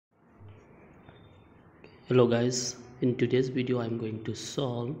Hello guys, in today's video I'm going to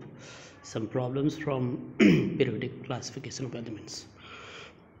solve some problems from periodic classification of elements.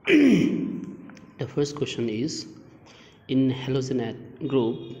 The first question is, in halogen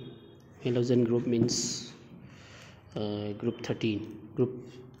group means group 13,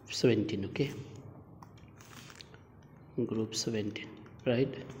 group 17, okay, group 17, right?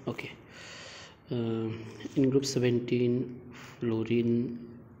 Okay. In group 17, chlorine,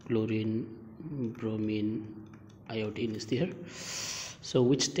 bromine, iodine is there. So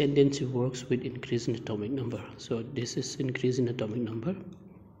which tendency works with increase in atomic number? So this is increase in atomic number,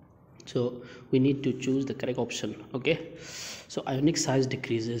 so we need to choose the correct option. Okay, so ionic size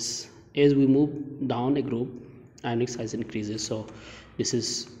decreases as we move down a group. Ionic size increases, so this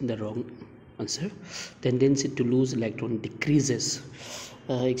is the wrong answer. Tendency to lose electron decreases.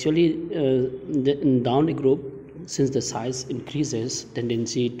 Down a group, since the size increases,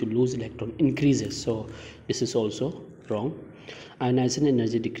 tendency to lose electron increases, so this is also wrong. Ionization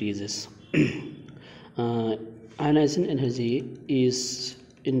energy decreases. Ionization energy is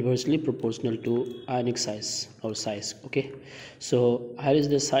inversely proportional to ionic size or size. Okay, so here is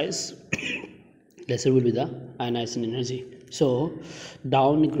the size, lesser will be the ionization energy. So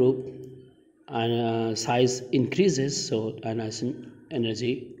down group size increases, so ionization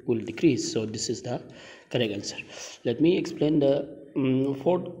energy will decrease, so this is the correct answer. Let me explain the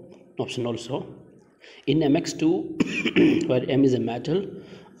fourth option also. In mx2 where m is a metal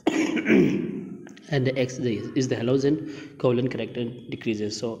and the x is the halogen, covalent character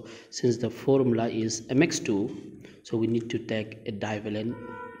decreases. So since the formula is mx2, so we need to take a divalent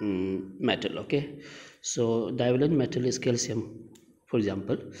metal. Okay, so divalent metal is calcium. For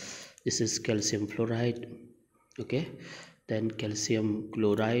example, this is calcium fluoride, okay, then calcium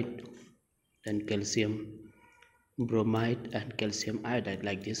chloride, then calcium bromide, and calcium iodide,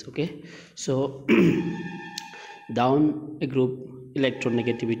 like this. Okay, so down a group,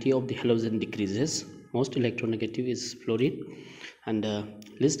 electronegativity of the halogen decreases. Most electronegative is fluorine, and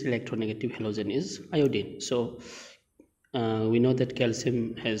least electronegative halogen is iodine. So we know that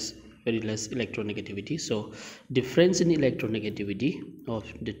calcium has very less electronegativity, so difference in electronegativity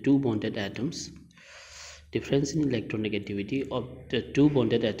of the two bonded atoms, difference in electronegativity of the two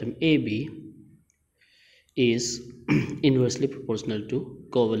bonded atom AB is inversely proportional to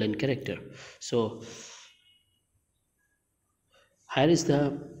covalent character. So here is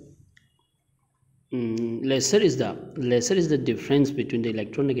the lesser is the difference between the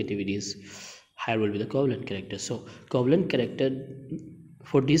electronegativities. Here will be the covalent character. So covalent character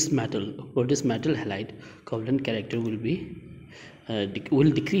for this metal halide, covalent character will be will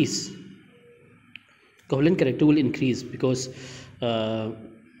decrease. Covalent character will increase because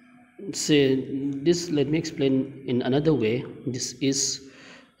say this, let me explain in another way. This is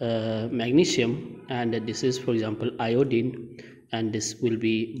magnesium, and this is, for example, iodine, and this will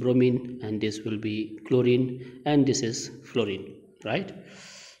be bromine, and this will be chlorine, and this is fluorine, right?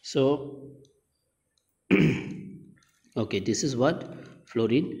 So okay, this is what?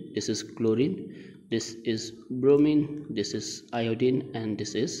 Fluorine, this is chlorine, this is bromine, this is iodine, and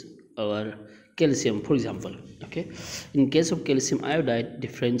this is our calcium, for example. Okay, in case of calcium iodide,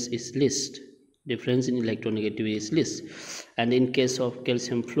 difference is least, difference in electronegativity is least, and in case of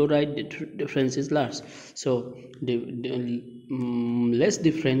calcium fluoride, the difference is large. So the less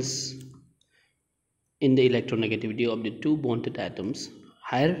difference in the electronegativity of the two bonded atoms,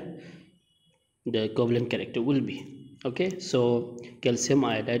 higher the covalent character will be. Okay, so calcium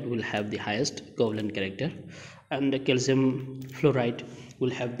iodide will have the highest covalent character, and the calcium fluoride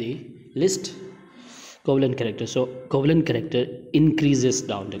will have the least covalent character. So covalent character increases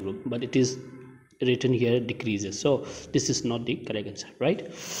down the group, but it is written here decreases, so this is not the correct answer, right?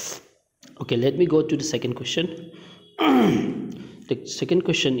 Okay, let me go to the second question. The second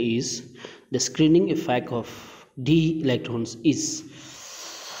question is, the screening effect of d electrons is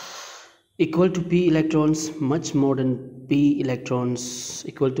equal to p electrons, much more than p electrons,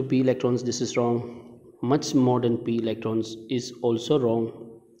 equal to p electrons, this is wrong. Much more than p electrons is also wrong.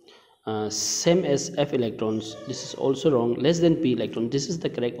 Same as f electrons, this is also wrong. Less than p electron, this is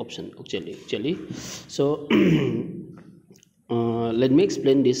the correct option actually. So let me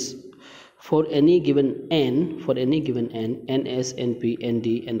explain this. For any given n, ns, np, nd,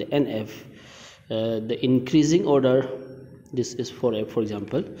 and nf, the increasing order, this is for f, for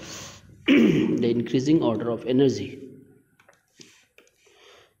example, the increasing order of energy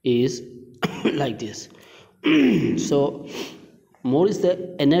is like this. So more is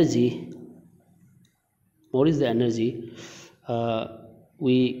the energy,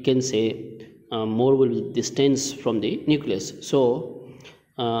 we can say more will be distance from the nucleus. So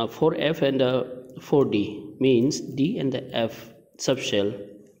for f and 4D means D and the F subshell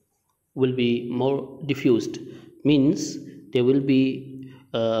will be more diffused, means they will be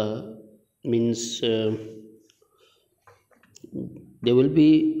they will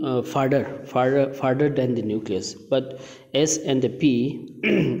be farther than the nucleus. But S and the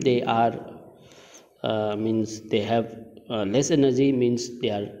P they are means they have less energy, means they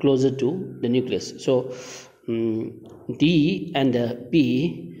are closer to the nucleus. So D and the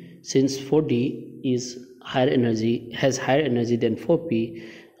P, since 4D is higher energy, has higher energy than 4P,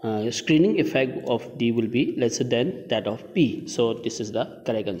 screening effect of D will be lesser than that of P. So this is the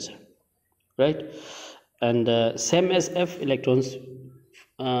correct answer, right? And same as F electrons,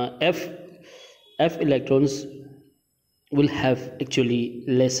 F electrons will have actually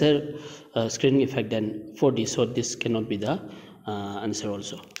lesser screening effect than 4D, so this cannot be the answer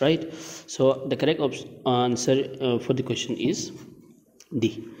also, right? So the correct answer for the question is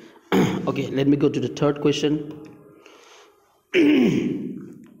D. Okay, let me go to the third question.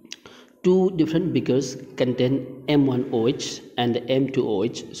 Two different beakers contain M1OH and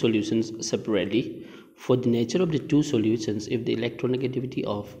M2OH solutions separately. For the nature of the two solutions, if the electronegativity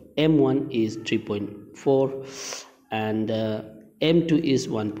of M1 is 3.4 and M2 is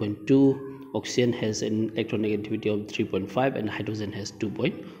 1.2, oxygen has an electronegativity of 3.5 and hydrogen has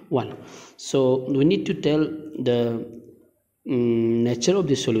 2.1. So we need to tell the nature of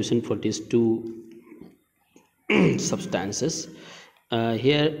the solution for these two substances.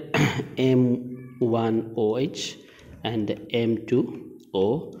 Here M1OH and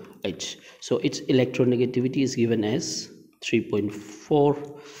M2OH. So its electronegativity is given as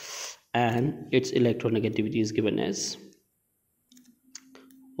 3.4 and its electronegativity is given as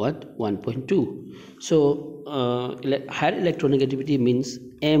what? 1.2. So higher electronegativity means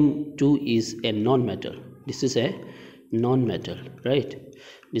M2 is a non-metal. This is a non-metal, right?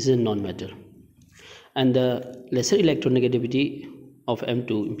 This is a non-metal. And the lesser electronegativity of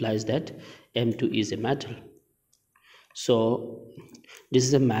M2 implies that M2 is a metal. So this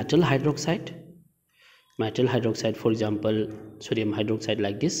is a metal hydroxide. Metal hydroxide, for example, sodium hydroxide,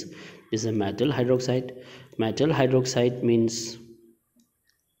 like this. This is a metal hydroxide. Metal hydroxide means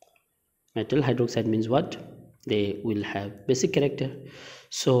what? They will have basic character.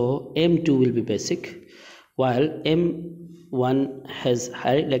 So M2 will be basic, while M1 has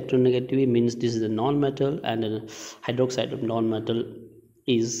higher electronegativity, means this is a non-metal, and a hydroxide of non-metal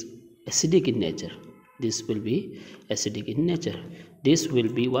is acidic in nature. This will be acidic in nature. This will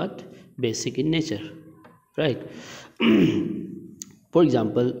be what? Basic in nature, right? For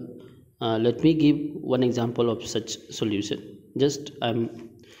example, let me give one example of such solution. Just I'm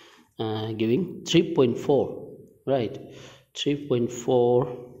giving 3.4, right?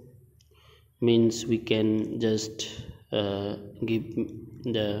 3.4 means we can just give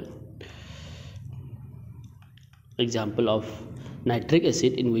the example of nitric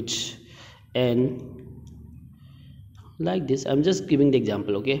acid, in which N, like this. I'm just giving the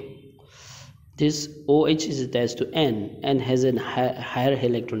example, okay? This OH is attached to N and has a higher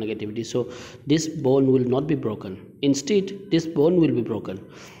electronegativity, so this bond will not be broken. Instead, this bond will be broken.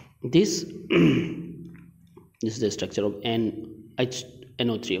 This this is the structure of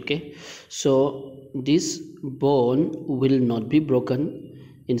NO3, okay? So this bond will not be broken.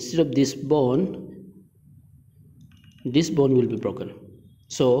 Instead of this bond will be broken.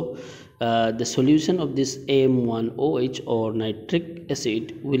 So the solution of this M1OH or nitric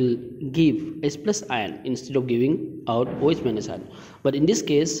acid will give H plus ion instead of giving out OH minus ion. But in this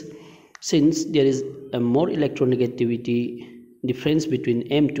case, since there is a more electronegativity difference between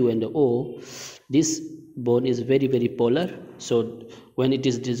M2 and the O, this bond is very, very polar. So when it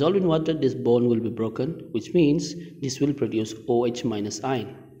is dissolved in water, this bond will be broken, which means this will produce OH minus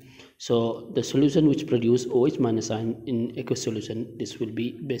ion. So the solution which produce OH minus ion in aqueous solution, this will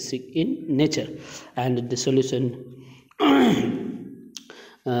be basic in nature, and the solution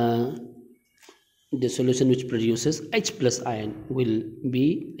which produces H plus ion will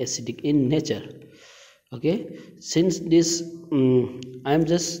be acidic in nature. Okay, since this I am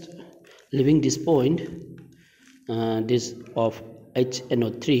just leaving this point, this of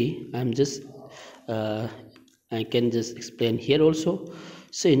HNO3, I'm just I can just explain here also.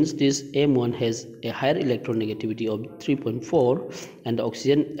 Since this M1 has a higher electronegativity of 3.4 and the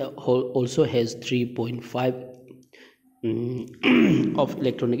oxygen also has 3.5 of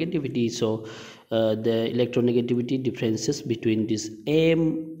electronegativity, so the electronegativity differences between this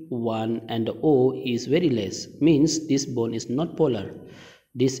M1 and the O is very less, means this bond is not polar,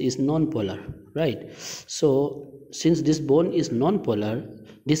 this is non-polar, right? So since this bond is non-polar,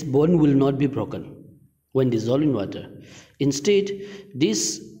 this bond will not be broken when dissolved in water. Instead,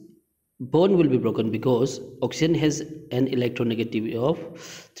 this bond will be broken because oxygen has an electronegativity of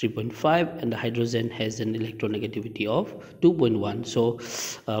 3.5 and the hydrogen has an electronegativity of 2.1. So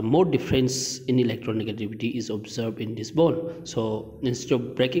more difference in electronegativity is observed in this bond. So instead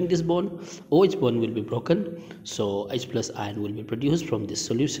of breaking this bond, OH bond will be broken, so H plus ion will be produced from this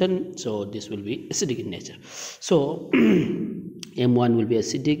solution. So this will be acidic in nature. So M1 will be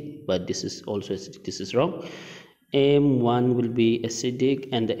acidic, but this is also acidic. This is wrong. M1 will be acidic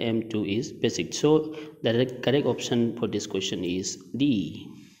and the M2 is basic. So the correct option for this question is D.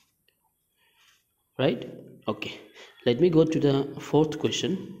 Right? Okay. Let me go to the fourth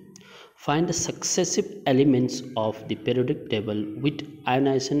question. Find the successive elements of the periodic table with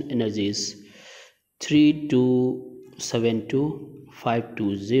ionization energies 3272,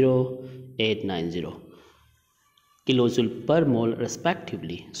 520, 890 kilojoule per mole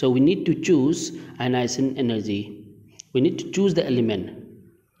respectively. So we need to choose ionization energy. We need to choose the element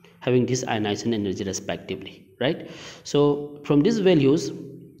having this ionization energy respectively, right? So from these values,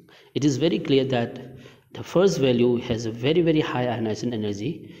 it is very clear that the first value has a very high ionization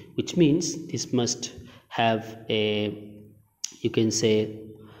energy, which means this must have a, you can say,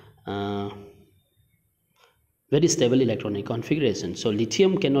 very stable electronic configuration. So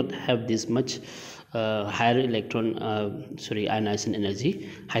lithium cannot have this much higher ionization energy.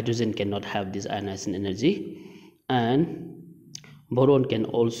 Hydrogen cannot have this ionization energy, and boron can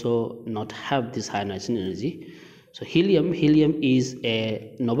also not have this ionization energy. So helium is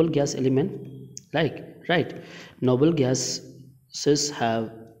a noble gas element, right? Noble gases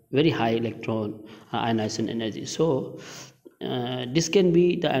have very high electron ionization energy. So this can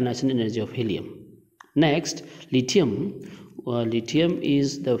be the ionization energy of helium. Next, lithium. Lithium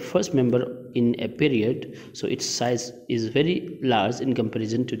is the first member in a period, so its size is very large in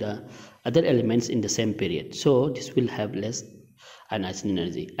comparison to the other elements in the same period. So this will have less ionization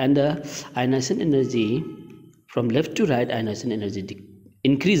energy, and the ionization energy from left to right, ionization energy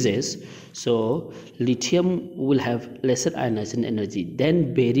increases. So lithium will have lesser ionization energy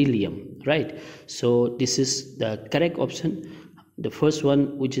than beryllium, right? So this is the correct option. The first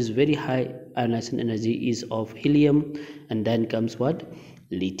one, which is very high ionization energy, is of helium, and then comes what?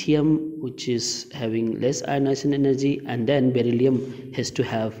 Lithium, which is having less ionization energy, and then beryllium has to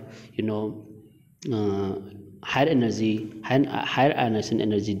have, higher ionization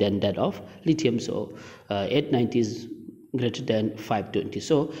energy than that of lithium. So 890 is greater than 520.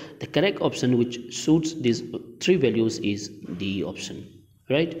 So the correct option which suits these three values is the option,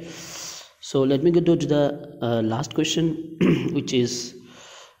 right? So let me go to the last question, which is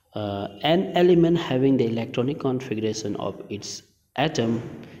an element having the electronic configuration of its atom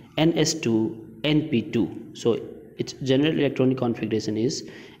Ns2 Np2. So its general electronic configuration is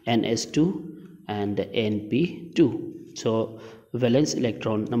Ns2 and Np2. So valence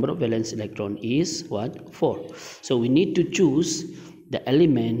electron, number of valence electron is what? 4. So we need to choose the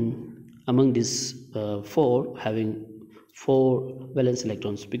element among these 4 having 4 valence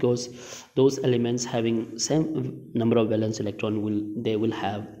electrons, because those elements having same number of valence electron will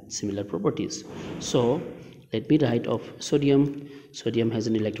have similar properties. So let me write of sodium. Sodium has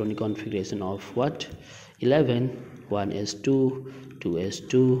an electronic configuration of what? 11, 1s2,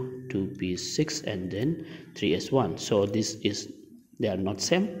 2s2, 2p6, and then 3s1. So this is, they are not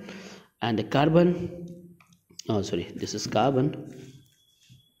same. And the carbon, this is carbon.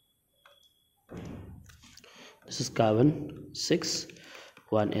 This is carbon 6,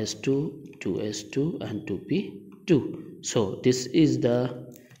 1s2, 2s2, and 2p2. So this is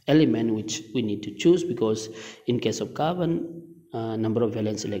the element which we need to choose, because in case of carbon, number of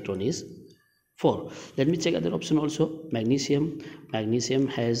valence electron is 4. Let me check other option also. Magnesium. Magnesium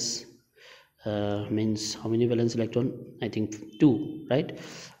has means how many valence electron? I think 2, right?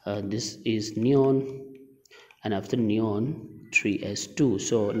 This is neon, and after neon 3s2.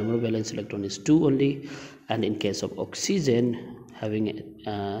 So number of valence electron is 2 only. And in case of oxygen, having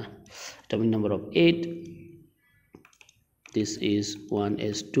atomic number of 8, this is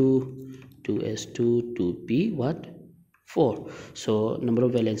 1s2, 2s2, 2p what? 4. So number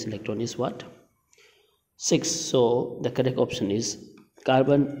of valence electron is what? 6. So the correct option is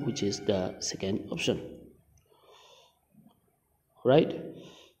carbon, which is the second option, right?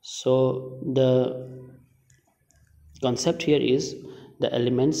 So the concept here is the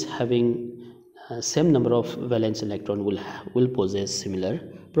elements having same number of valence electron will possess similar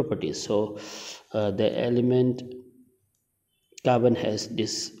properties. So the element carbon has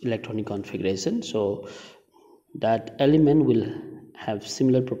this electronic configuration, so that element will have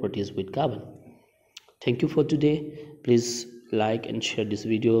similar properties with carbon. Thank you for today. Please like and share this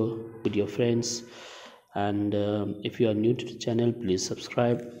video with your friends, and if you are new to the channel, please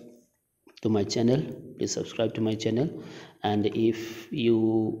subscribe. to my channel. Please subscribe to my channel, and if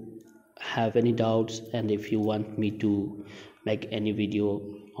you have any doubts and if you want me to make any video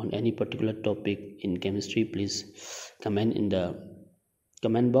on any particular topic in chemistry, please comment in the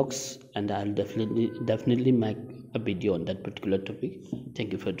comment box, and I'll definitely make a video on that particular topic.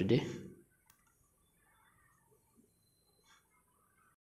 Thank you for today.